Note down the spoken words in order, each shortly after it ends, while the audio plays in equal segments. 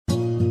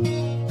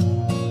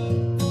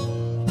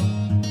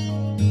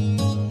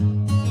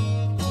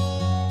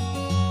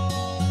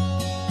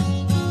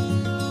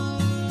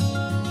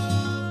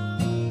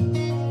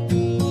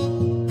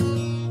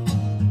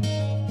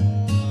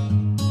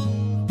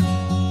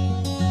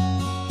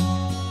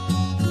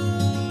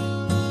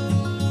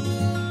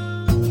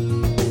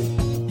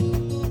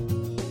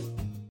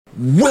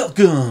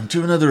Welcome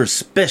to another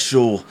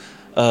special,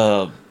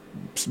 getting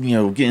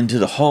to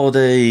the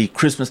holiday,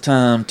 Christmas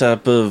time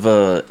type of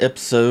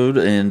episode.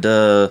 And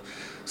welcome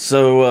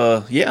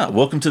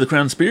to the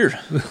Crown and Spear.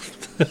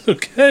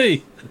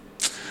 Okay.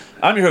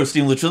 I'm your host,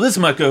 Steve Litchfield. This is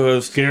my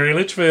co-host, Gary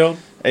Litchfield.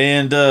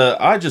 And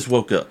I just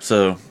woke up,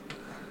 so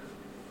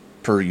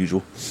per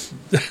usual.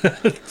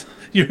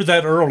 You're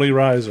that early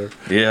riser.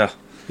 Yeah.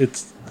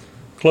 It's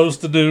close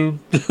to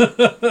noon.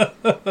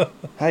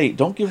 Hey,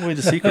 don't give away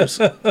the secrets.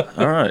 All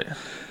right.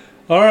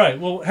 All right.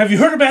 Well, have you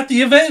heard about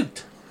the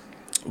event?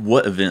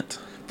 What event?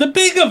 The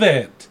big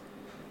event.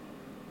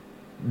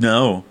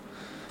 No.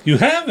 You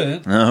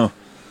haven't? No.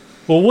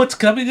 Well, what's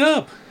coming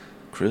up?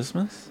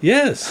 Christmas?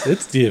 Yes,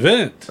 it's the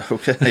event.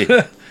 Okay.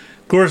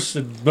 Of course,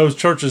 in most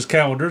churches'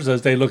 calendars,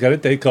 as they look at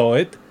it, they call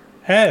it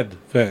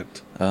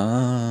Advent.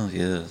 Ah,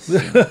 yes.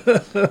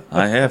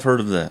 I have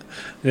heard of that.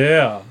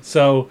 Yeah.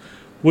 So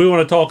we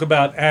want to talk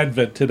about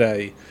Advent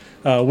today.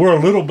 We're a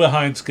little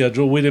behind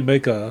schedule. We didn't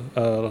make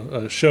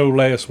a show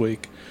last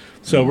week.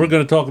 So we're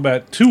going to talk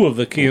about two of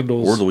the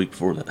candles. Or the week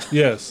before that.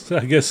 Yes,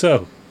 I guess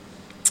so.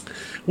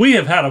 We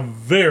have had a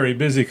very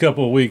busy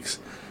couple of weeks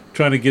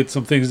trying to get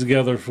some things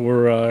together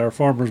for our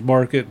farmers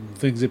market and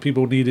things that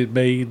people needed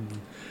made.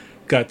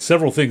 Got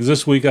several things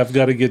this week I've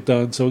got to get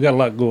done, so we got a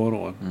lot going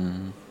on.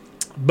 Mm-hmm.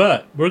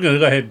 But we're going to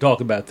go ahead and talk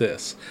about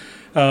this.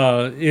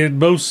 In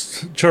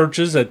most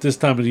churches at this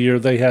time of the year,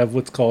 they have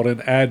what's called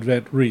an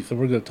Advent wreath, and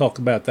we're going to talk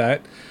about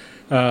that.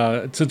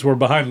 Since we're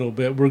behind a little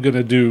bit, we're going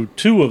to do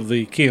two of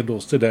the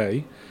candles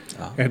today.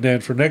 Oh. And then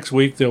for next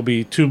week, there'll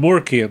be two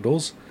more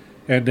candles.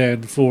 And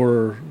then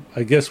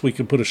I guess we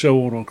can put a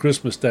show on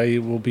Christmas Day,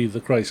 it will be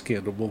the Christ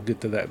candle. We'll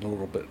get to that in a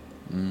little bit.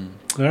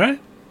 All right?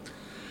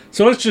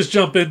 So let's just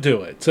jump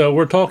into it. So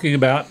we're talking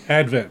about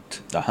Advent.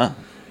 Uh-huh.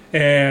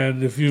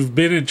 And if you've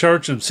been in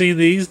church and seen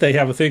these, they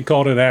have a thing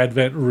called an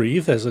Advent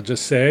wreath, as I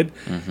just said.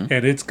 Mm-hmm.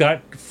 And it's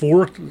got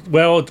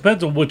it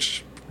depends on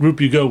which group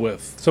you go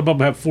with. Some of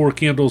them have 4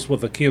 candles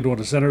with a candle in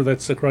the center.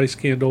 That's the Christ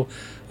candle.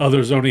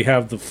 Others only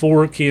have the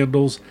 4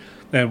 candles.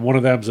 And one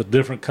of them's a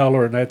different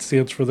color, and that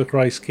stands for the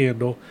Christ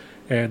candle.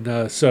 And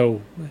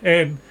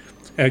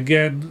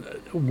again,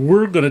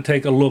 we're going to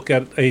take a look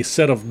at a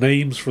set of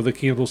names for the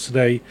candles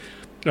today.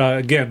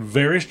 Again,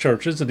 various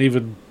churches, and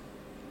even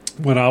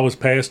when I was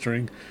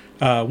pastoring,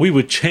 we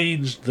would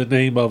change the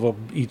name of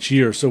them each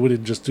year, so we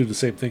didn't just do the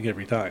same thing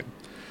every time.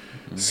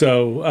 Mm-hmm.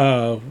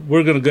 So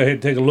we're going to go ahead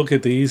and take a look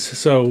at these.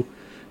 So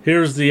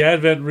here's the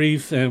Advent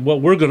wreath, and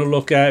what we're going to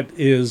look at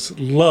is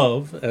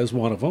love as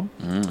one of them.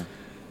 Mm.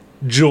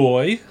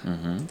 Joy,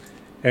 mm-hmm.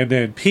 and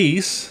then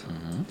peace,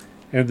 mm-hmm.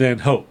 and then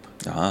hope.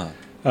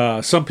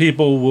 Ah. Some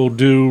people will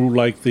do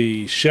like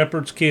the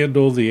shepherd's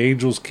candle, the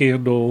angel's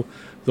candle,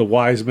 the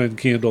wise men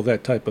candle,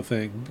 that type of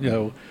thing. You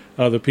know,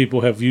 other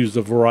people have used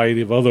a variety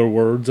of other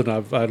words, and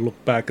I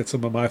looked back at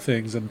some of my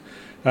things, and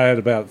I had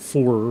about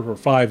 4 or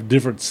 5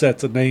 different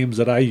sets of names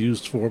that I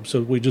used for them,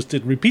 so we just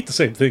didn't repeat the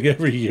same thing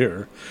every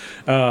year.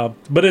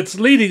 But it's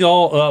leading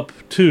all up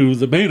to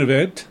the main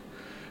event,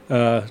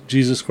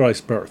 Jesus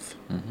Christ's birth.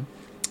 Mm-hmm.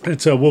 And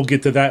so we'll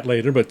get to that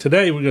later. But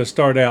today we're going to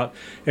start out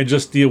and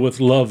just deal with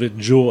love and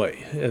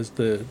joy as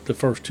the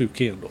first 2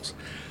 candles.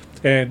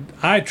 And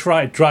I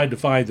tried to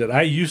find it.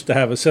 I used to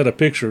have a set of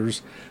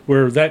pictures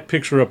where that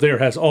picture up there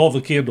has all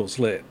the candles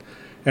lit.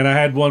 And I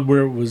had one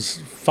where it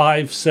was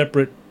 5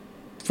 separate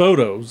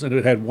photos, and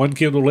it had 1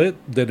 candle lit,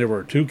 then there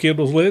were 2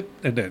 candles lit,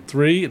 and then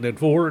 3, and then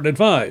 4, and then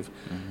 5.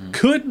 Mm-hmm.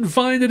 Couldn't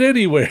find it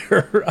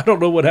anywhere. I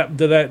don't know what happened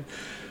to that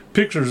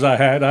pictures I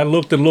had. I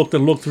looked and looked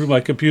and looked through my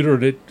computer,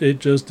 and it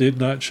just did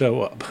not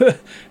show up.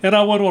 And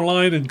I went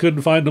online and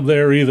couldn't find them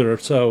there either.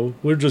 So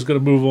we're just going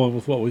to move on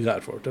with what we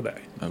got for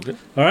today. Okay.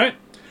 All right.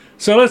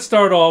 So let's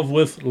start off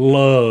with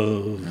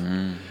love.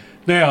 Mm.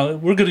 Now,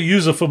 we're going to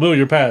use a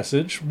familiar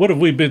passage. What have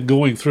we been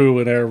going through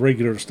in our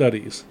regular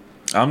studies?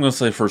 I'm going to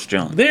say 1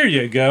 John. There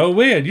you go.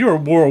 Man, you're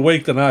more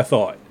awake than I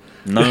thought.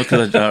 No,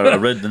 because I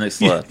read the next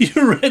slide.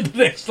 You read the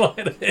next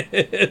slide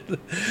ahead.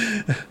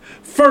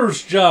 1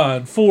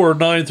 John 4,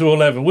 9 through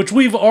 11, which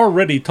we've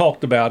already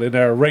talked about in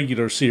our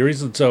regular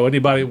series. And so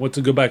anybody who wants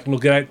to go back and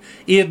look at it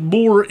in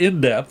more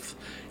in-depth,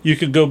 you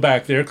can go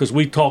back there because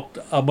we talked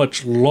a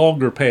much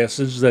longer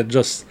passage than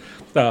just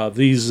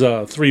these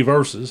 3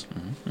 verses.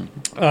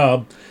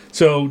 Mm-hmm.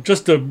 So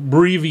just to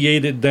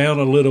abbreviate it down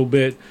a little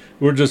bit,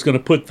 we're just going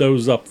to put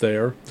those up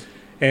there.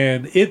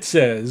 And it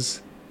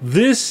says,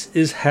 "This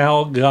is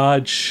how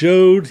God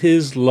showed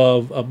his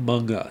love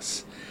among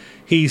us.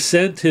 He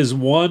sent his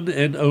one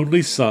and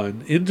only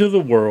Son into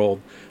the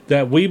world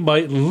that we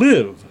might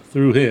live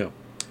through him.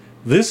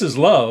 This is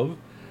love,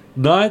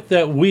 not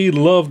that we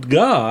loved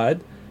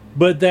God,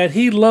 but that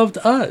he loved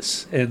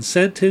us and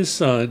sent his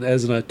Son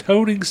as an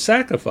atoning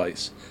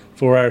sacrifice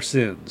for our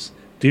sins."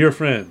 Dear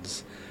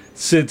friends,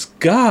 since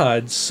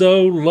God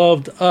so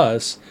loved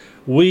us,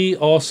 we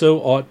also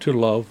ought to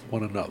love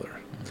one another.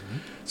 Mm-hmm.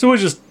 So we'll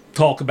just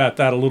talk about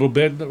that a little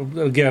bit.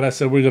 Again, I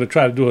said we're going to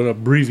try to do an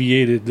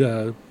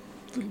abbreviated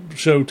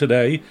show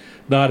today,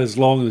 not as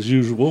long as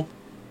usual.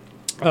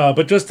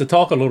 But just to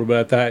talk a little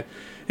about that,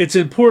 it's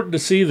important to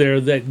see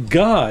there that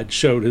God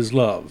showed his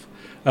love.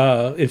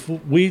 If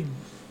we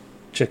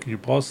checking your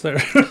pulse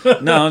there,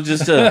 No,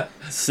 just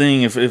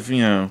seeing if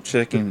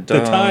checking the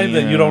time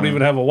that you don't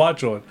even have a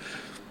watch on,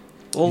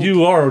 Well,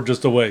 you are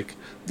just awake.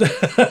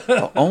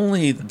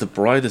 only the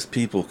brightest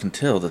people can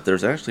tell that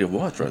there's actually a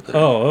watch right there.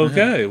 Oh,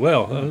 okay.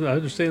 Well, I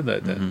understand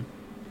that then.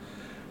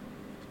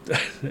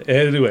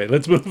 Anyway,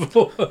 let's move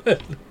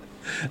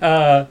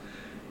on.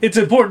 It's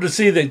important to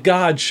see that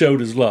God showed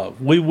his love.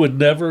 We would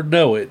never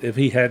know it if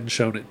he hadn't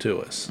shown it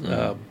to us.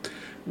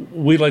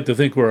 We like to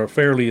think we're a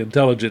fairly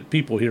intelligent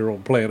people here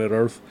on planet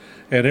Earth,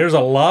 and there's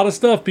a lot of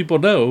stuff people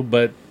know,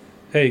 but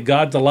hey,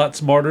 God's a lot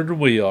smarter than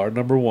we are,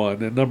 number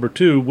one. And number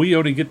two, we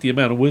only get the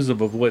amount of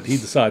wisdom of what he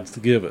decides to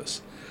give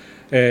us.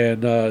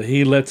 And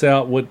he lets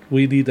out what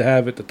we need to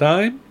have at the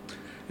time,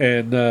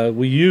 and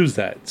we use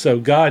that. So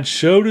God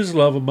showed his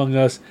love among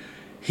us.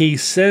 He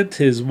sent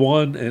his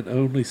one and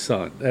only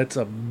Son. That's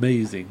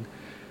amazing.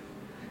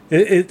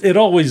 It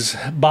always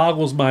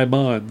boggles my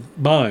mind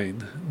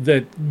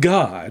that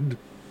God,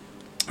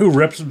 who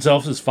represents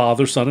himself as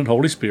Father, Son, and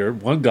Holy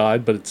Spirit, one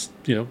God, but it's,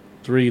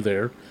 three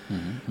there,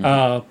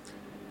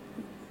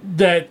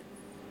 that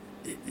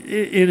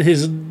in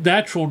his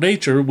natural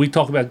nature, we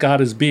talk about God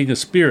as being a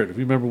spirit. If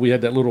you remember, we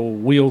had that little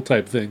wheel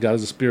type thing. God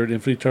is a spirit,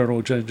 infinite,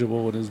 eternal,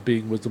 changeable, and his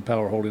being, wisdom,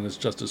 power, holiness,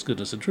 justice,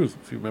 goodness, and truth.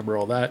 If you remember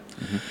all that.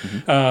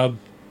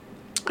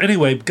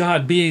 Anyway,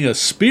 God being a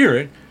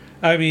spirit,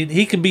 I mean,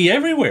 he can be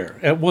everywhere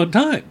at one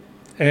time.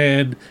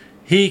 And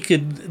he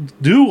can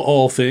do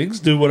all things,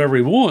 do whatever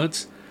he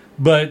wants.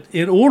 But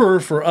in order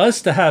for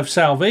us to have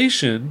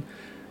salvation,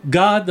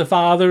 God the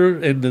Father,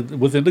 and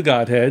within the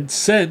Godhead,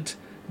 sent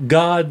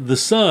God the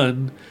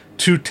Son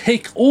to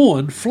take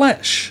on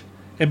flesh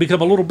and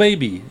become a little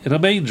baby in a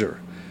manger,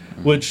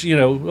 which,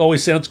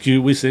 always sounds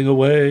cute. We sing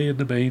away in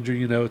the manger,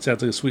 it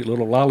sounds like a sweet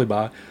little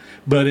lullaby.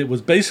 But it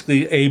was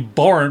basically a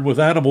barn with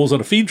animals and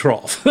a feed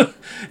trough.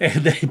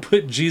 And they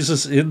put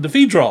Jesus in the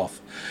feed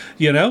trough,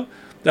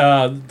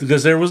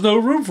 because there was no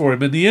room for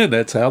him in the end.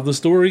 That's how the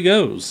story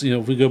goes.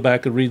 If we go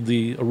back and read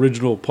the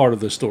original part of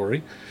the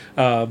story.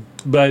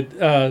 But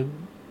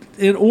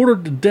in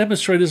order to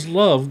demonstrate his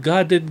love,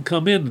 God didn't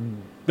come in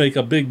and make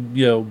a big,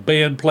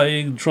 band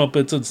playing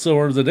trumpets and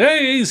swords and,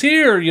 hey, he's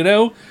here,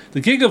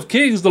 the King of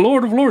Kings, the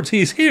Lord of Lords,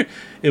 he's here.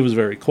 It was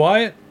very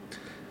quiet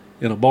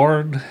in a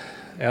barn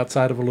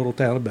outside of a little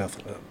town of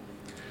Bethlehem.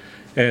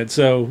 And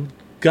so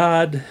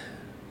God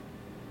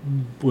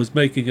was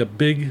making a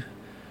big,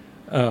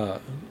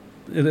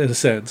 in a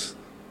sense,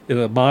 in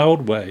a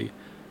mild way,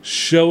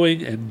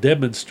 showing and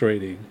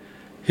demonstrating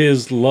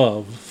his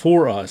love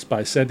for us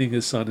by sending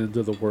his Son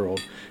into the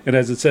world. And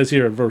as it says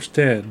here in verse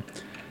 10,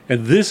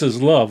 and this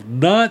is love,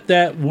 not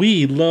that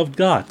we loved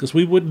God, because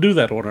we wouldn't do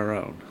that on our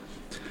own,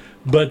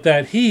 but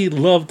that he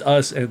loved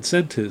us and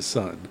sent his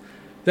Son.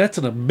 That's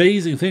an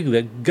amazing thing,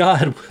 that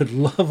God would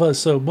love us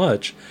so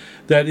much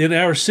that in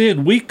our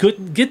sin we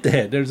couldn't get to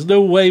heaven. There's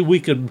no way we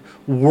can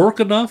work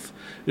enough.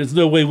 There's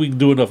no way we can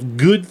do enough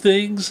good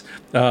things.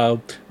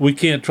 We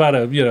can't try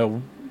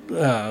to,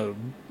 I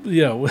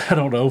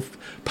don't know,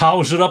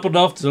 polish it up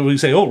enough so we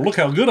say, oh, look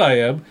how good I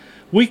am.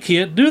 We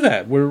can't do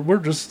that. We're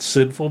just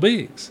sinful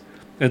beings.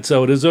 And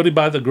so it is only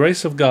by the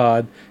grace of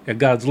God and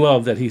God's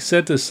love that he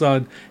sent his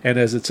Son, and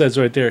as it says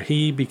right there,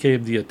 he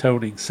became the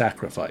atoning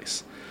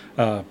sacrifice.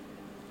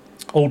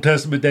 Old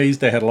Testament days,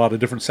 they had a lot of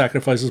different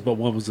sacrifices, but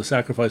one was the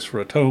sacrifice for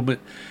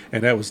atonement,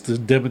 and that was to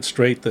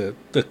demonstrate the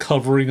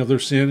covering of their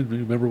sin. And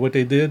remember what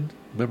they did?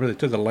 Remember they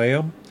took a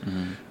lamb,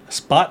 a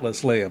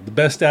spotless lamb, the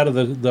best out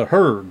of the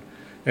herd,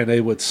 and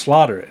they would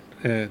slaughter it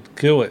and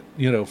kill it,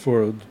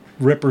 for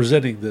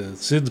representing the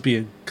sins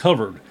being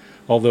covered.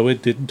 Although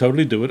it didn't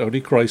totally do it,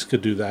 only Christ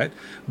could do that.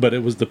 But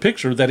it was the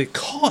picture that it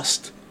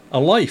cost a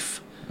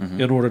life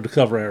in order to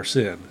cover our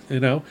sin,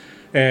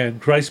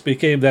 And Christ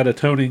became that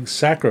atoning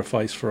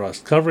sacrifice for us,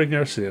 covering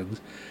our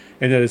sins.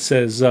 And then it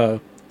says,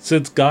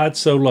 since God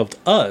so loved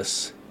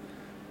us,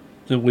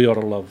 then we ought to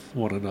love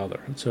one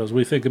another. And so as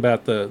we think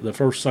about the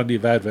first Sunday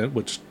of Advent,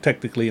 which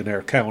technically in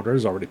our calendar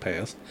is already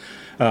passed,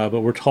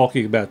 but we're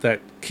talking about that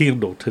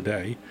candle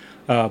today,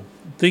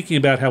 thinking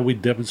about how we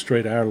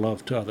demonstrate our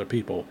love to other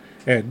people.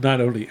 And not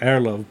only our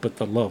love, but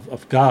the love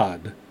of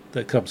God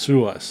that comes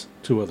through us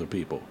to other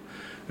people.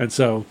 And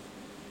so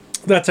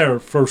that's our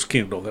first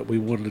candle that we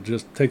wanted to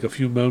just take a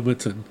few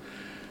moments and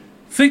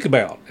think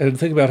about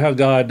how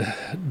God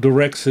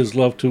directs his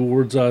love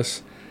towards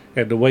us.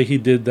 And the way he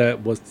did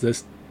that was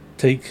this: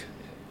 take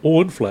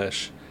on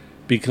flesh,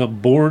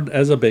 become born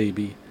as a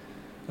baby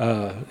in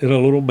a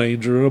little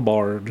manger in a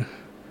barn,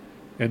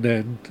 and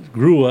then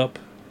grew up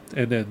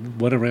and then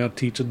went around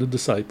teaching the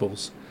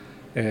disciples.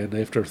 And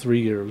after 3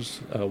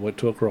 years, went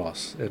to a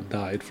cross and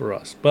died for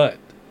us. But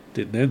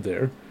didn't end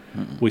there.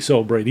 We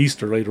celebrate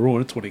Easter later on.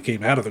 It's when he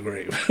came out of the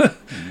grave.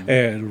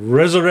 And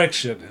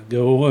resurrection, and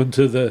go on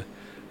to the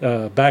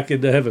back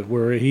into heaven,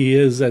 where he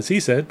is, as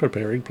he said,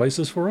 preparing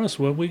places for us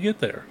when we get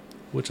there,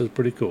 which is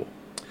pretty cool.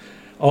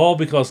 all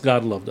because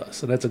God loved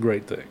us, and that's a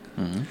great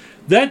thing.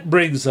 That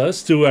brings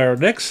us to our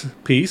next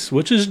piece,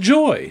 which is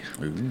joy.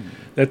 Ooh.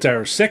 That's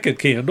our second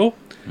candle.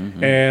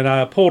 And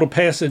I pulled a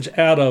passage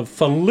out of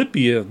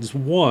Philippians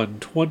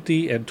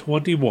 1:20 and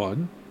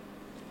 21.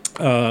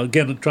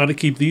 Again, I'm trying to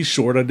keep these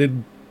short. I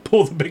didn't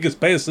pull the biggest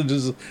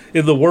passages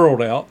in the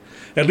world out,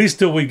 at least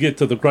till we get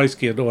to the Christ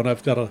candle, and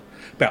I've got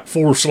about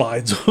 4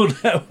 slides on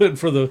that one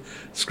for the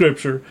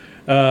scripture.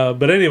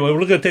 But anyway,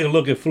 we're going to take a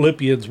look at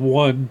Philippians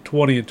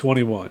 1:20 and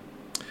 21.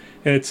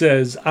 And it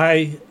says,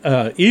 I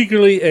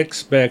eagerly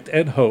expect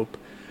and hope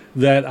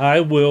that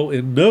I will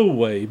in no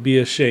way be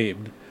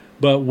ashamed,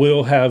 but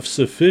will have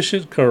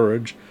sufficient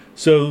courage,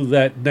 so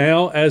that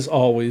now, as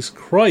always,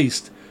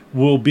 Christ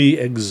will be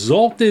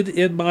exalted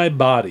in my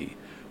body,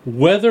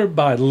 whether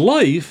by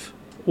life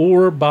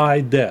or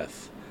by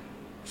death.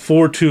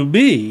 For to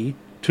me,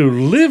 to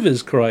live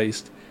is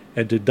Christ,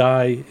 and to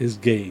die is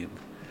gain.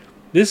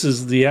 This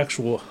is the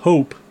actual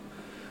hope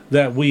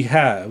that we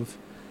have,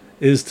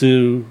 is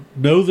to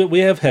know that we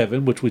have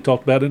heaven, which we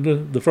talked about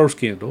in the first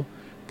candle,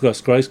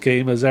 because Christ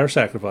came as our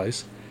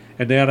sacrifice.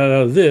 And now out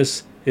of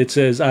this, it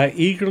says, I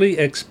eagerly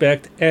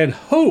expect and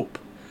hope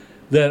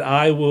that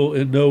I will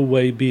in no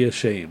way be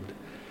ashamed.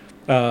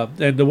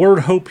 And the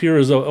word hope here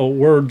is a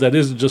word that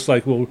isn't just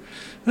like, well,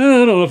 I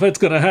don't know if that's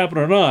going to happen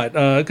or not.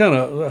 I kind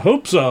of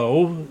hope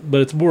so,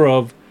 but it's more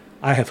of,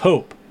 I have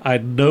hope. I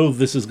know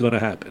this is going to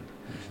happen.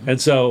 And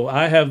so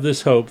I have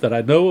this hope that I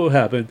know will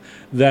happen,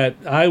 that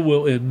I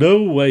will in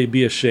no way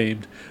be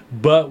ashamed,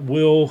 but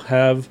will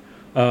have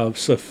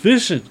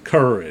sufficient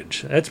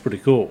courage. That's pretty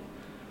cool.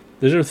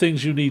 Is there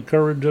things you need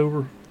courage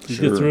over to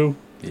get through?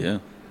 Yeah.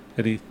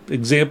 Any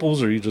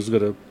examples, or are you just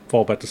going to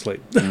fall back to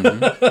sleep?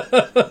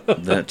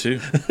 That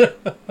too.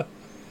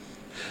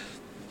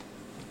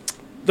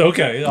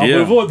 Okay, I'll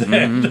move on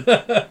then.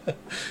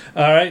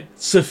 All right,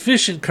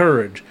 sufficient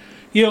courage.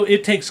 You know,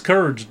 it takes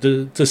courage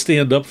to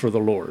stand up for the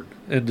Lord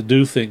and to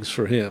do things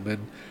for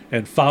Him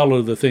and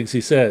follow the things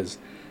He says.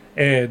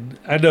 And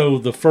I know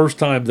the first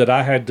time that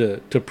I had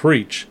to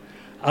preach,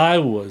 I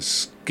was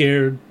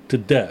scared to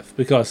death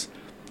because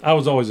I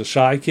was always a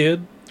shy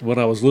kid. When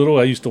I was little,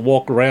 I used to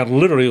walk around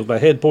literally with my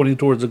head pointing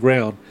towards the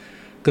ground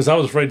because I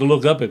was afraid to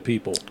look up at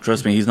people.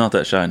 Trust me, he's not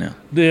that shy now.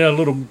 Yeah, a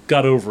little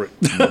got over it.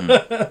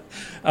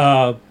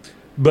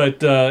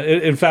 But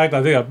in fact,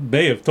 I think I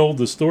may have told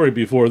the story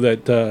before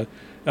that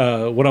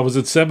when I was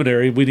in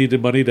seminary, we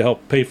needed money to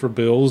help pay for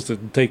bills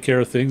and take care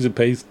of things and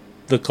pay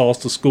the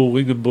cost of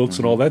schooling and books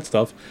and all that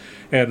stuff.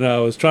 And I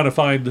was trying to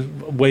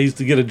find ways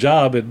to get a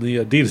job, and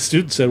the dean of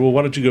students said, well,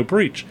 why don't you go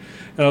preach?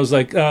 And I was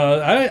like,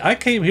 I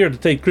came here to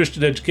take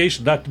Christian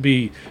education, not to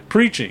be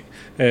preaching.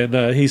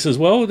 And he says,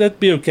 well, that'd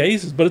be okay. He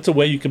says, but it's a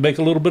way you can make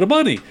a little bit of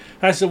money.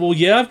 I said, well,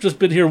 yeah, I've just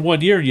been here 1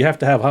 year. You have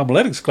to have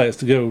homiletics class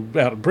to go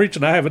out and preach,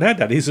 and I haven't had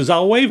that. He says,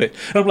 I'll waive it.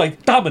 And I'm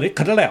like, Dominic,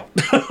 cut it out.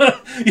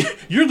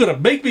 You're going to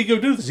make me go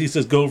do this. He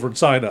says, go over and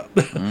sign up.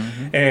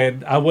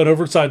 And I went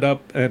over and signed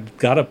up and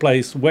got a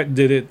place, went and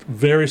did it,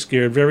 very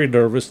scared, very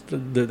nervous.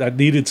 I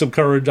needed some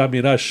courage. I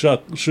mean, I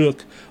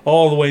shook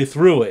all the way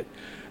through it.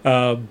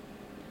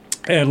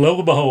 And lo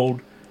and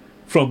behold,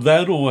 from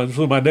that on,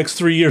 for my next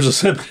 3 years of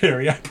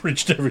seminary, I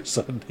preached every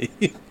Sunday.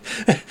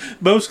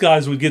 Most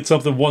guys would get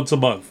something once a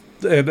month,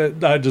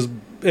 and I just,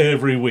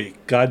 every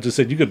week. God just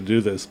said, you're going to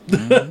do this.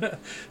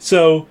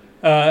 So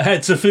I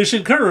had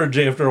sufficient courage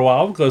after a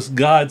while because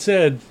God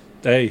said,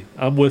 hey,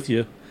 I'm with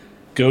you.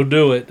 Go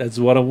do it. That's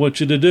what I want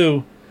you to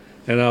do.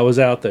 And I was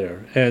out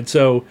there. And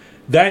so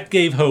that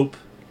gave hope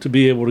to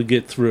be able to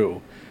get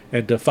through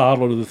and to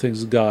follow the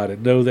things of God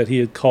and know that He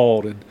had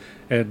called and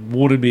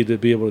wanted me to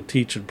be able to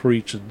teach and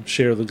preach and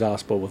share the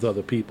gospel with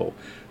other people.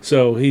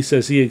 So he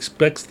says he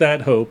expects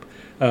that hope,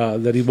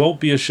 that he won't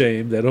be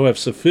ashamed, that he'll have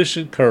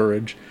sufficient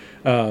courage,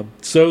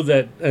 so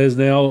that as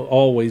now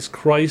always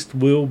Christ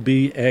will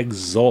be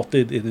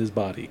exalted in His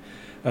body.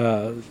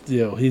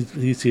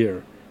 He's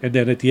here. And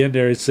then at the end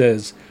there it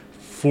says,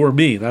 for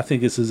me, and I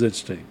think this is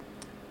interesting,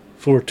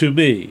 for to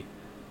me,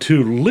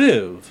 to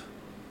live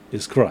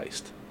is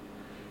Christ.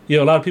 You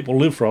know, a lot of people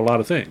live for a lot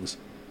of things.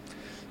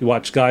 You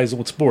watch guys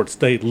on sports,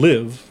 they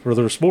live for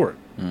their sport.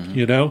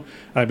 You know,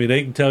 I mean,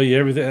 they can tell you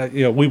everything.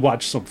 You know, we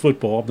watch some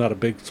football. I'm not a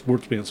big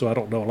sports fan, so I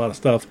don't know a lot of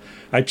stuff.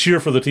 I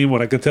cheer for the team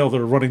when I can tell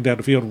they're running down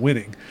the field and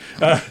winning.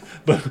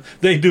 But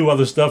they do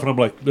other stuff, and I'm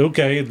like,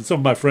 okay. And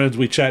some of my friends,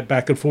 we chat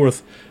back and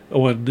forth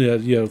on,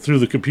 through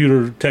the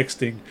computer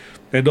texting.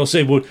 And they'll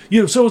say, well,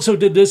 so-and-so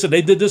did this, and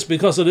they did this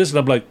because of this. And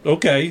I'm like,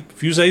 okay,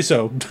 if you say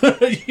so.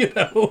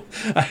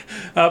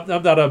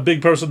 I'm not a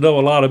big person to know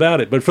a lot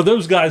about it. But for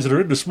those guys that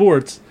are into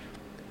sports,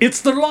 it's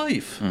their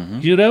life,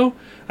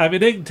 I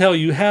mean, they can tell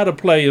you how to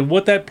play and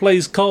what that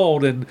play's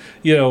called and,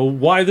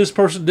 why this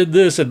person did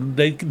this. And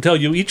they can tell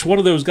you, each one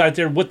of those guys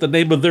there, what the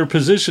name of their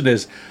position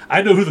is.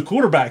 I know who the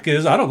quarterback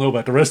is. I don't know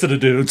about the rest of the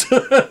dudes.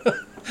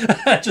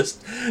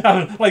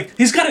 I'm like,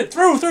 he's got it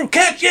through,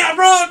 catch, yeah,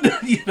 run,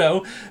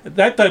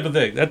 that type of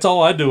thing. That's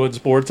all I do in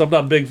sports. I'm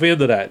not a big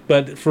fan of that.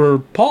 But for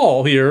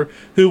Paul here,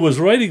 who was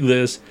writing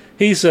this,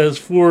 he says,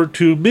 for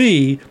to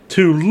me,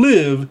 to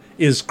live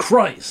is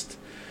Christ.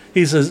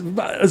 He says,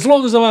 as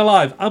long as I'm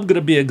alive, I'm going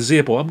to be an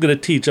example. I'm going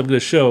to teach. I'm going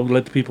to show. I'm going to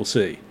let the people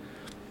see.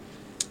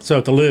 So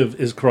to live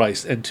is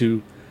Christ, and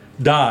to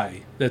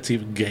die, that's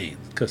even gain,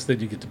 because then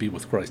you get to be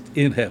with Christ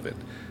in heaven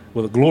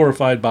with a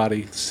glorified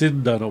body,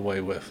 sin done away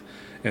with,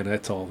 and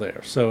that's all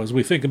there. So as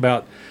we think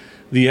about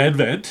the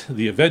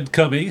event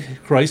coming,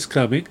 Christ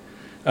coming,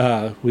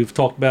 we've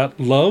talked about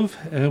love,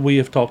 and we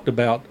have talked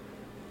about,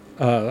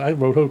 I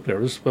wrote hope there.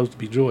 It was supposed to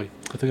be joy.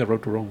 I think I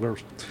wrote the wrong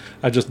verse.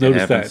 I just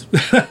noticed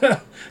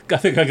that. I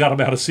think I got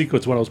them out of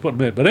sequence when I was putting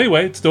them in. But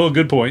anyway, it's still a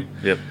good point.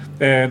 Yep.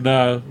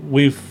 And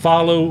we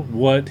follow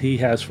what he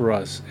has for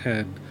us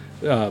and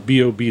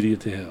be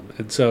obedient to him.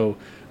 And so,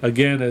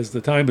 again, as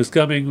the time is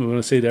coming, we want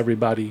to say to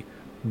everybody,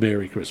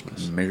 Merry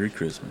Christmas. Merry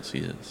Christmas,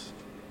 yes.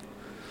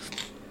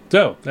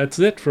 So, that's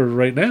it for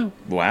right now.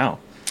 Wow.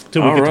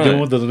 Till we get to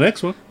go on to the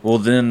next one. Well,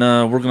 then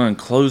we're going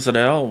to close it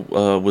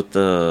out with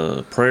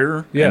the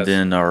prayer. Yes. And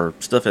then our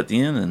stuff at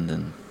the end, and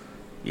then,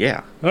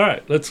 yeah. All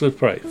right, let's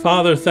pray.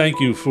 Father,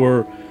 thank you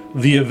for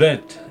the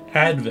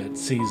Advent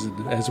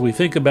season, as we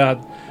think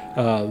about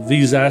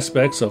these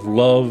aspects of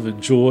love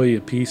and joy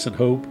and peace and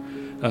hope.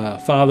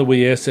 Father,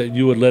 we ask that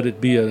you would let it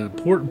be an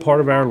important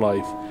part of our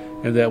life,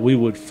 and that we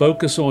would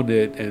focus on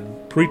it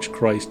and preach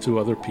Christ to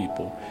other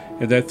people,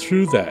 and that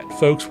through that,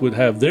 folks would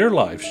have their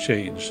lives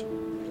changed,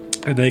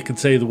 and they can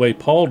say the way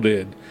Paul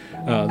did,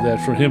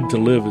 that for him to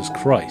live is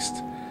Christ,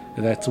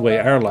 and that's the way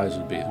our lives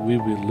would be. We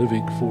would be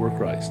living for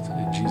Christ.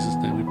 In Jesus'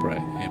 name we pray.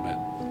 Amen.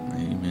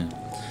 Amen.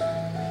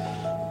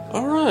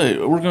 All right,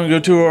 we're going to go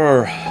to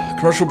our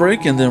commercial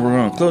break, and then we're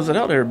going to close it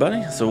out,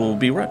 everybody. So we'll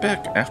be right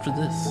back after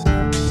this.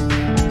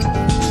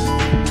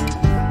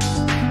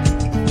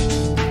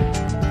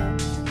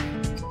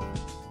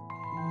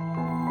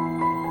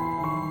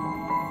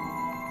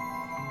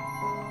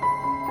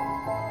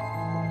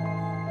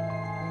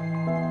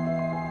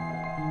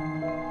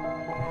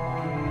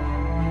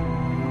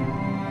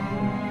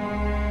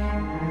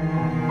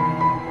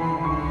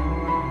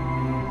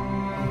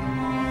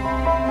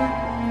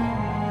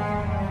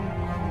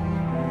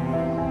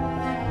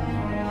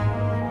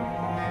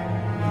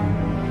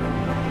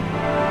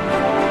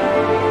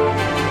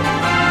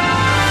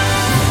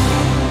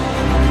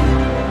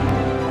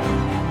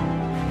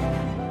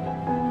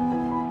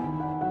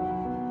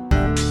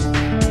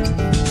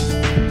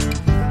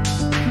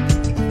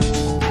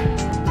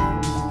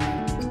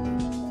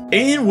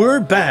 And we're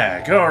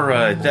back. All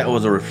right, that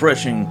was a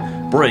refreshing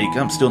break.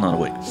 I'm still not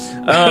awake.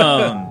 You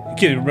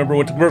can't even remember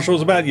what the commercial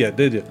was about yet,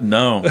 did you?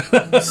 No.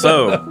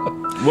 So,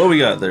 what we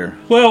got there?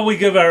 Well, we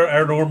give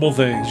our normal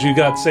things. You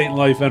got Satan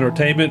Life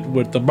Entertainment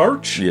with the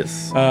merch.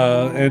 Yes.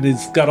 And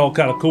it's got all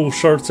kind of cool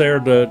shirts there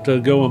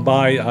to go and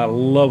buy. I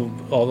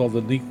love all of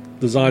the neat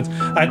designs.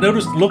 I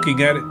noticed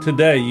looking at it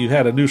today, you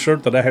had a new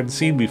shirt that I hadn't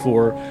seen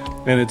before,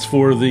 and it's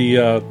for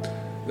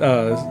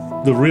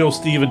the Real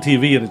Steven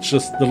TV, and it's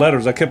just the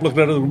letters. I kept looking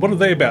at it, what are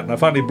they about? And I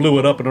finally blew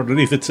it up, and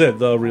underneath it said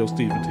The Real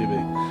Steven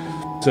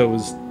TV. So it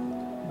was,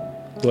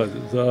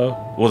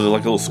 was it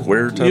like a little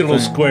square type a little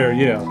thing? square,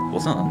 yeah. Well,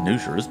 it's not a new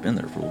shirt. It's been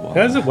there for a while.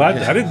 Has it? Well,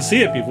 I didn't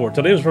see it before.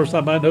 Today was the first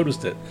time I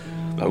noticed it.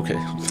 Okay.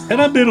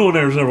 And I've been on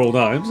there several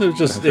times. It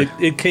just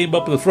it came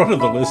up at the front of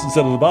the list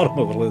instead of the bottom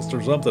of the list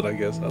or something, I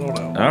guess. I don't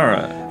know. All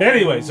right.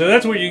 Anyway, so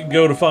that's where you can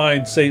go to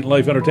find Satan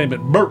Life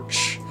Entertainment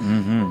merch.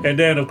 Mm-hmm. And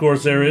then, of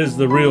course, there is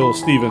the Real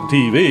Steven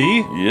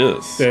TV.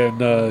 Yes. And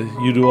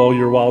you do all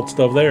your wild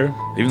stuff there.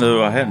 Even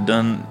though I hadn't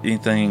done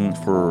anything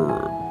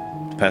for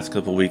the past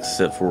couple of weeks,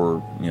 except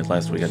for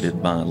last week I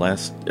did my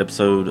last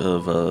episode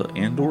of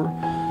Andor.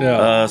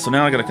 Yeah. So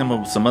now I got to come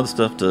up with some other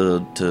stuff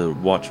to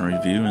watch and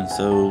review, and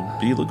so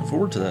be looking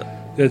forward to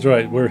that. That's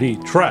right, where he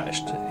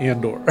trashed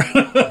Andor.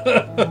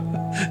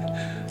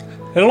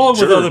 And along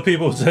with other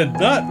people said,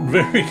 not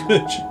very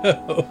good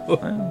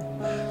show.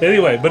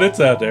 Anyway, but it's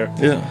out there.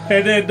 Yeah.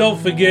 And then don't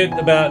forget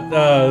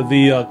about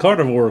the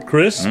Carnivore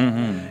Crisp.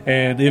 Mm-hmm.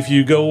 And if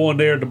you go on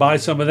there to buy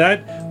some of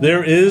that,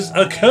 there is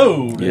a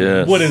code.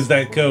 Yes. What is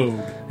that code?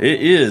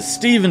 It is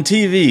Steven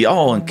TV,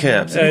 all in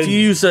caps. And if you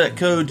use that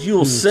code,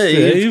 you'll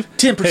save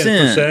 10%.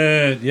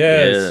 10%,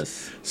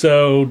 yes.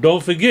 So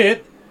don't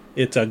forget,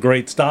 it's a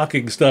great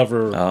stocking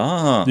stuffer.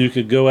 Ah. You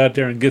could go out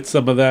there and get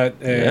some of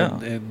that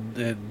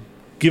and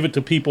give it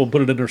to people and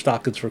put it in their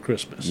stockings for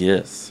Christmas.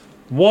 Yes.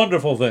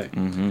 Wonderful thing.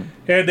 Mm-hmm.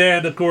 And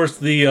then, of course,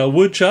 the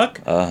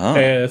woodchuck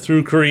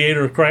through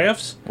Creator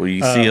Crafts. Well,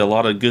 you see a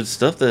lot of good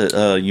stuff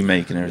that you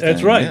make and everything.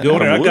 That's right. Yeah, Go out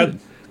there. of I got wood.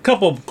 a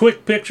couple of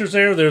quick pictures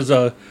there. There's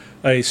a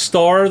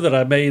star that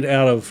I made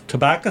out of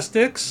tobacco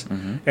sticks.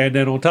 Mm-hmm. And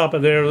then on top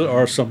of there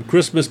are some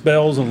Christmas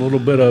bells and a little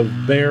bit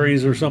of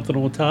berries or something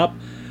on top.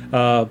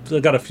 I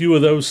got a few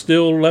of those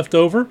still left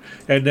over,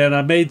 and then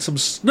I made some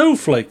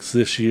snowflakes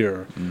this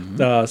year.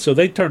 Mm-hmm. So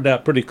they turned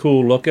out pretty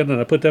cool looking,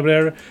 and I put them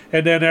there.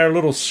 And then our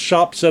little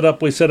shop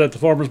setup we set at the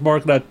farmer's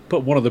market, I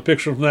put one of the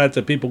pictures from that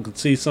so people could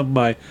see some of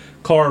my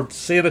carved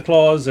Santa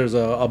Claus. There's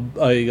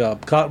a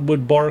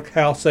cottonwood bark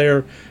house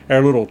there,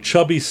 our little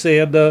chubby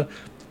Santa,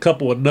 a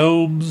couple of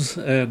gnomes,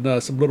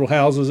 and some little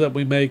houses that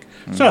we make.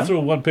 So I threw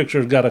one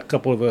picture and got a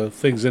couple of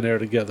things in there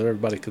together.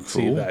 Everybody could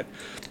see that.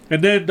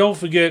 And then don't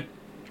forget,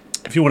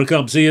 if you want to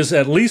come see us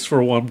at least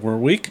for one more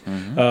week.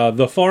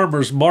 The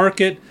Farmers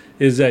Market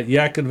is at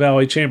Yadkin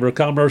Valley Chamber of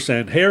Commerce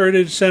and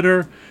Heritage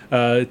Center.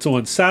 It's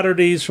on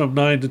Saturdays from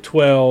 9 to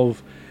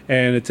 12,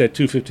 and it's at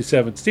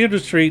 257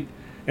 Standard Street.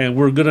 And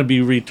we're going to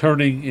be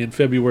returning in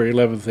February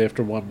 11th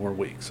after one more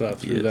week. So I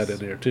threw that in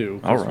there,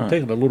 too. All right. We're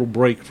taking a little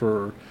break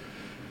for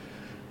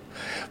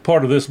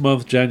part of this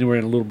month, January,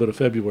 and a little bit of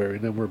February.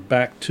 And then we're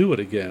back to it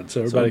again.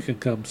 So everybody can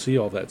come see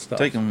all that stuff.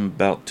 Taking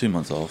about 2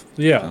 months off.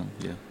 Yeah.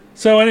 Yeah.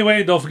 So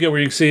anyway, don't forget where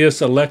you can see us.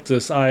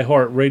 Alexis,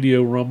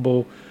 iHeartRadio,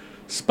 Rumble,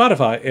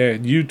 Spotify,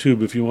 and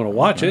YouTube if you want to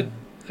watch it.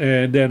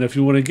 And then if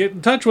you want to get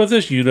in touch with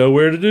us, you know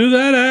where to do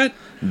that at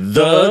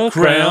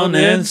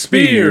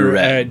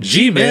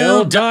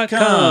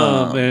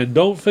thecrownandspear@gmail.com. And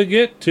don't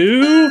forget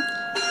to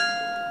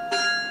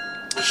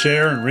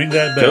share and ring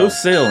that bell. Go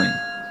sailing.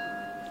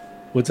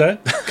 What's that?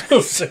 Go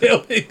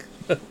sailing.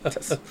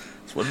 That's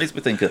what it makes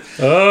me think of.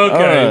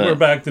 Okay, right. we're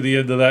back to the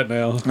end of that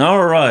now.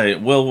 All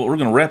right. Well, we're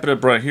going to wrap it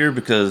up right here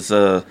because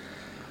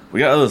we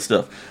got other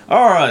stuff.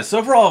 All right.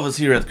 So for all of us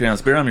here at the Crown and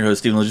Spear, I'm your host,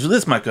 Stephen Litchfield.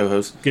 This is my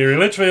co-host, Gary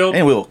Litchfield.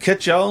 and we'll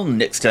catch y'all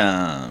next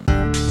time.